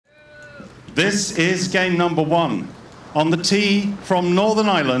This is game number 1. On the tee from Northern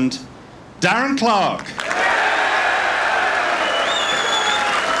Ireland, Darren Clarke.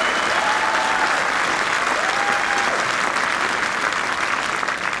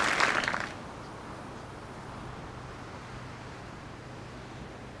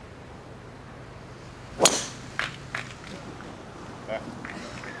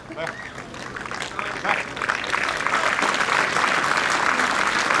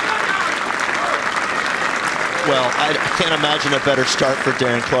 Well, I can't imagine a better start for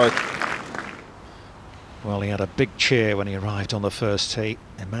Darren Clarke. Well, he had a big cheer when he arrived on the first tee.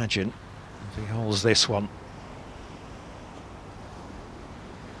 Imagine if he holds this one.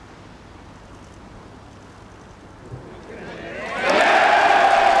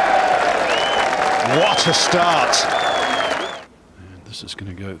 What a start! And this is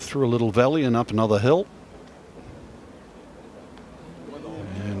going to go through a little valley and up another hill.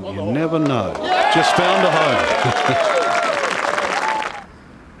 And you never know. Just found a home.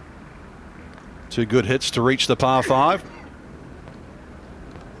 2 good hits to reach the par 5.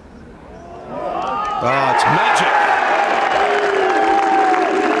 Ah, it's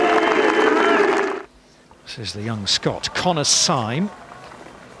magic. This is the young Scot, Connor Syme.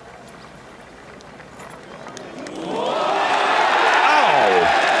 Oh,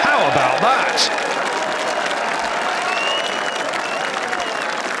 how about that?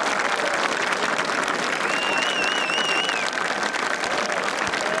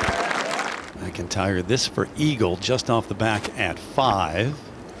 McIntyre, this for eagle just off the back at 5.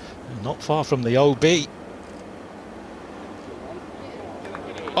 Not far from the OB.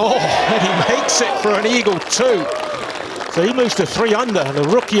 Oh, and he makes it for an eagle too. So he moves to 3 under, the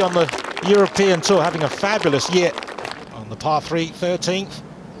rookie on the European Tour having a fabulous year. On the par 3, 13th,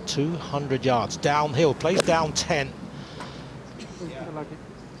 200 yards downhill, plays down 10.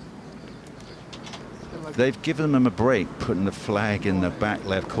 They've given them a break putting the flag in the back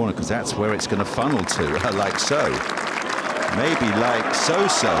left corner because that's where it's going to funnel to, like so. Maybe like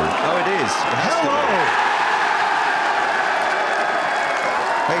so-so. Oh, it is. Hello!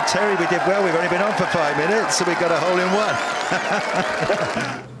 Hey, Terry, we did well. We've only been on for 5 minutes, so we got a hole in one.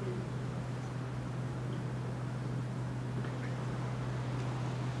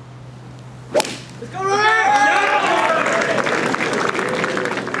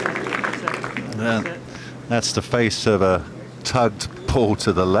 That's the face of a tugged pull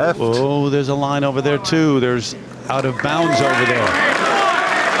to the left. Oh, there's a line over there too. There's out of bounds over there.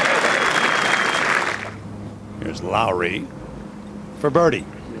 Here's Lowry for birdie.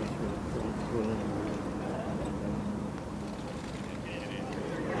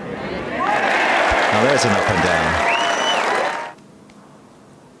 Now there's an up and down.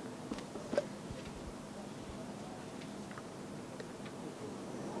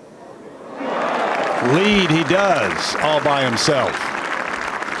 Lead he does, all by himself.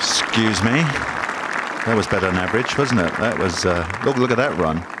 Excuse me. That was better than average, wasn't it? That was, look at that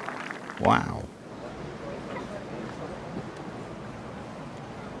run. Wow.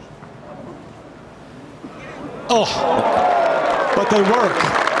 Oh, but they work.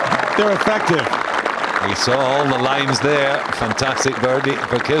 They're effective. We saw all the lines there. Fantastic birdie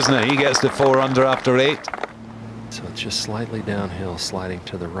for Kisner. He gets to 4 under after 8. So it's just slightly downhill, sliding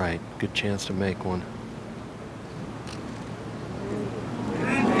to the right. Good chance to make one.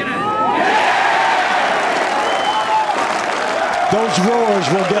 Those roars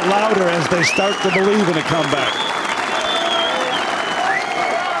will get louder as they start to believe in a comeback.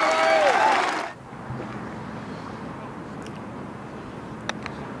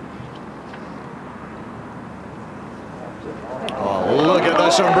 Oh, look at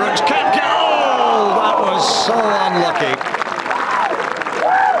this one, Brooks Koepka. Oh, that was so unlucky.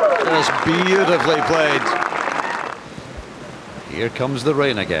 Just beautifully played. Here comes the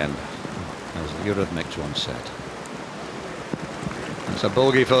rain again, as the Eurythmics once said. It's a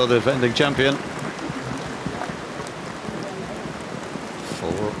bogey for the defending champion. 4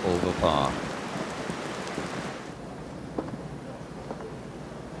 over par.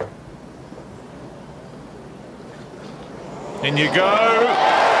 In you go.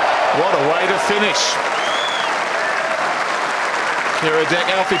 What a way to finish. Kiradek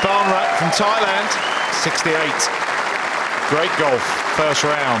Alfie Barnrat from Thailand, 68. Great golf, first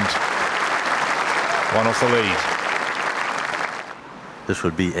round. 1 off the lead. This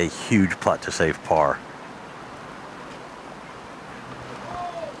would be a huge putt to save par.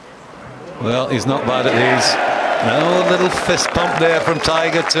 Well, he's not bad at these. No, a little fist pump there from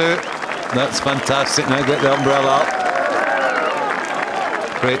Tiger too. That's fantastic. Now get the umbrella up.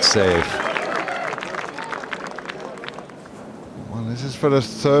 Great save. Well, this is for the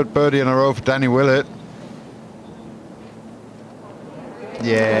third birdie in a row for Danny Willett.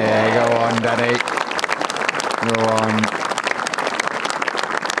 Yeah, go on, Danny. Go on.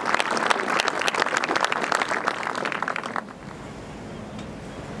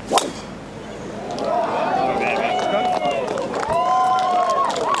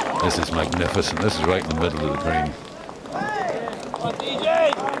 This is magnificent. This is right in the middle of the green.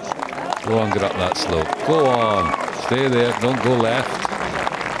 Go on, get up that slope. Go on. Stay there. Don't go left.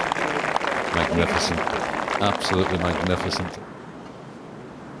 Magnificent. Absolutely magnificent.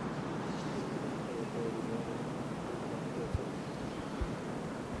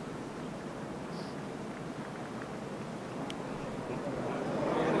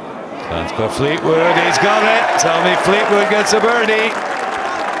 Chance for Fleetwood. He's got it. Tommy Fleetwood gets a birdie.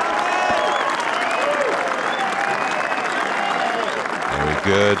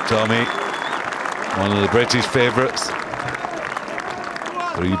 Good, Tommy. One of the British favourites.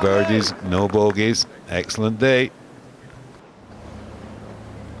 3 birdies, no bogeys. Excellent day.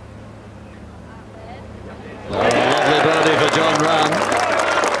 Oh, lovely birdie for John Ram.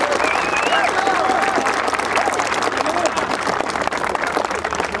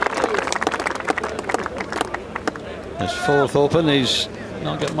 His 4th Open. He's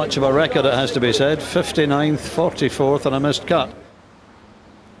not got much of a record, it has to be said. 59th, 44th and a missed cut.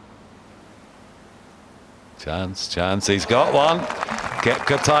 Chance, he's got one.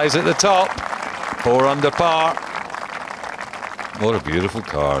 Koepka ties at the top. 4 under par. What a beautiful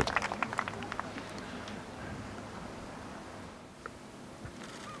card.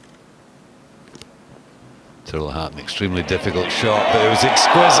 Tyrrell Hatton, extremely difficult shot, but it was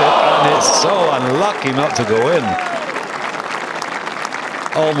exquisite, and it's so unlucky not to go in.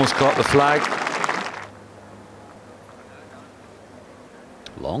 Almost caught the flag.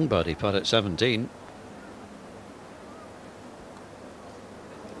 Long birdie putt at 17.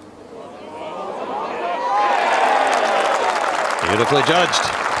 Beautifully judged.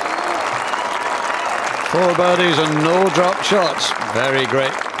 4 birdies and no drop shots. Very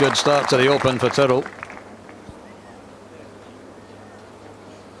great. Good start to the Open for Tyrrell.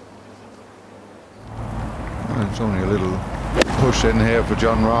 It's only a little push in here for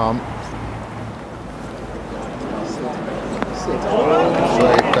John Rahm.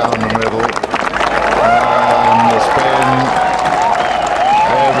 Straight down the middle. And the spin.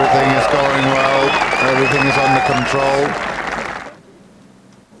 Everything is going well. Everything is under control.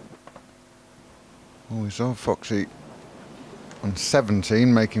 Oh, we saw Foxy on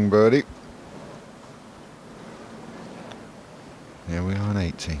 17 making birdie. Here we are on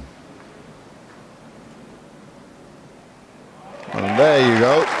 18. And there you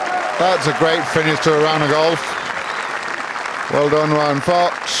go. That's a great finish to a round of golf. Well done, Ryan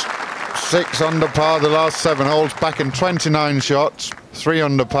Fox. 6 under par the last 7 holes, back in 29 shots, 3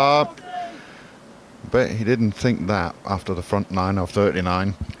 under par. Bet he didn't think that after the front 9 of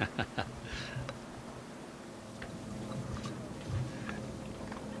 39.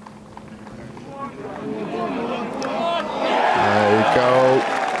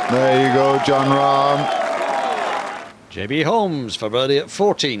 There you go, John Rahm. JB Holmes for birdie at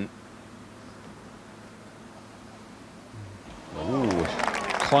 14. Ooh,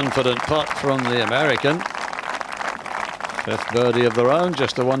 confident putt from the American. 5th birdie of the round,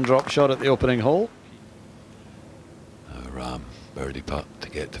 just a 1-drop shot at the opening hole. Rahm, birdie putt to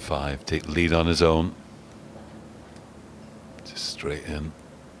get to 5, take the lead on his own. Just straight in.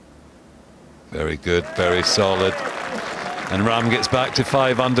 Very good, very solid. And Rahm gets back to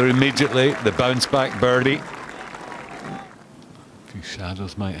 5 under immediately. The bounce back birdie. A few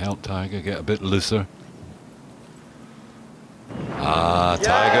shadows might help Tiger get a bit looser. Ah,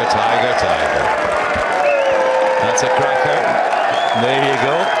 Tiger. That's a cracker. There you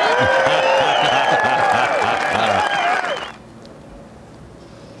go.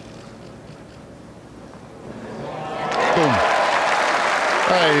 Boom.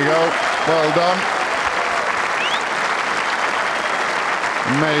 There you go. Well done.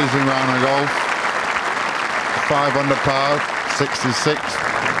 Amazing round of golf. 5 under par, 66.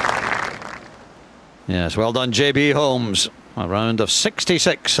 Yes, well done, JB Holmes. A round of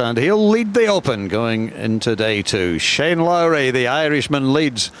 66, and he'll lead the Open going into day 2. Shane Lowry, the Irishman,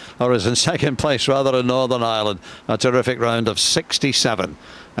 leads, or is in 2nd place rather, in Northern Ireland. A terrific round of 67.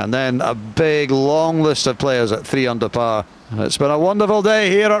 And then a big, long list of players at 3 under par. It's been a wonderful day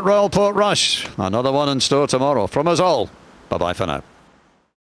here at Royal Portrush. Another one in store tomorrow. From us all, bye-bye for now.